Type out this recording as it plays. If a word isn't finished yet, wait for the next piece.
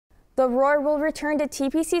The Roar will return to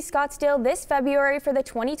TPC Scottsdale this February for the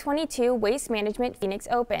 2022 Waste Management Phoenix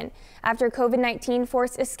Open, after COVID-19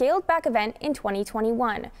 forced a scaled-back event in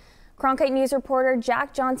 2021. Cronkite News reporter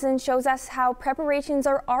Jack Johnson shows us how preparations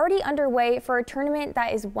are already underway for a tournament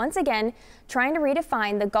that is once again trying to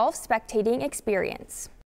redefine the golf spectating experience.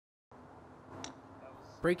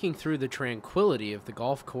 Breaking through the tranquility of the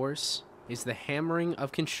golf course is the hammering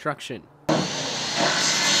of construction.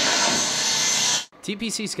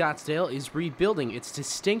 TPC Scottsdale is rebuilding its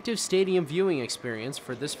distinctive stadium viewing experience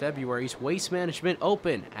for this February's Waste Management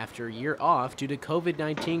Open after a year off due to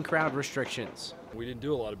COVID-19 crowd restrictions. We didn't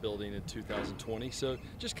do a lot of building in 2020, so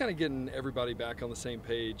just kind of getting everybody back on the same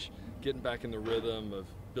page, getting back in the rhythm of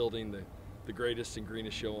building the greatest and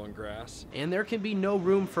greenest show on grass. And there can be no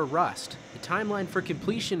room for rust. The timeline for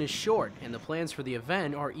completion is short, and the plans for the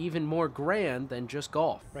event are even more grand than just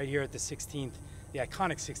golf. Right here at the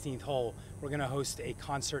iconic 16th hole, we're going to host a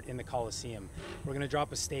concert in the Coliseum. We're going to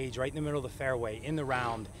drop a stage right in the middle of the fairway in the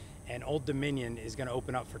round, and Old Dominion is going to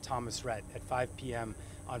open up for Thomas Rhett at 5 p.m.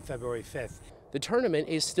 on February 5th. The tournament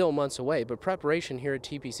is still months away, but preparation here at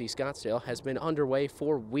TPC Scottsdale has been underway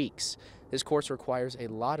for weeks. This course requires a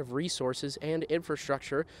lot of resources and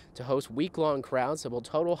infrastructure to host week-long crowds that will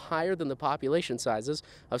total higher than the population sizes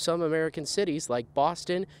of some American cities like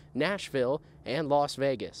Boston, Nashville, and Las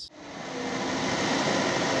Vegas.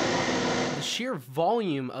 The sheer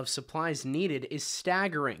volume of supplies needed is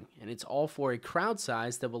staggering, and it's all for a crowd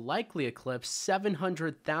size that will likely eclipse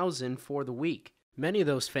 700,000 for the week. Many of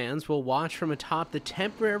those fans will watch from atop the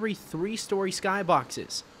temporary 3-story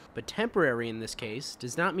skyboxes, but temporary in this case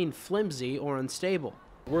does not mean flimsy or unstable.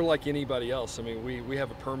 We're like anybody else. I mean, we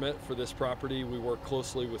have a permit for this property. We work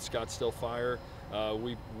closely with Scottsdale Fire.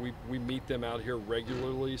 We meet them out here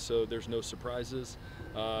regularly, so there's no surprises.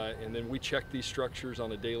 And then we check these structures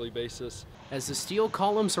on a daily basis. As the steel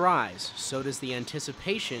columns rise, so does the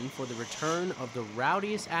anticipation for the return of the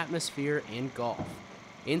rowdiest atmosphere in golf.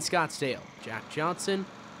 In Scottsdale, Jack Johnson,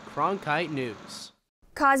 Cronkite News.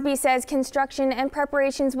 Cosby says construction and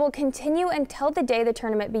preparations will continue until the day the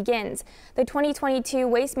tournament begins. The 2022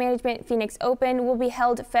 Waste Management Phoenix Open will be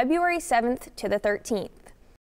held February 7th to the 13th.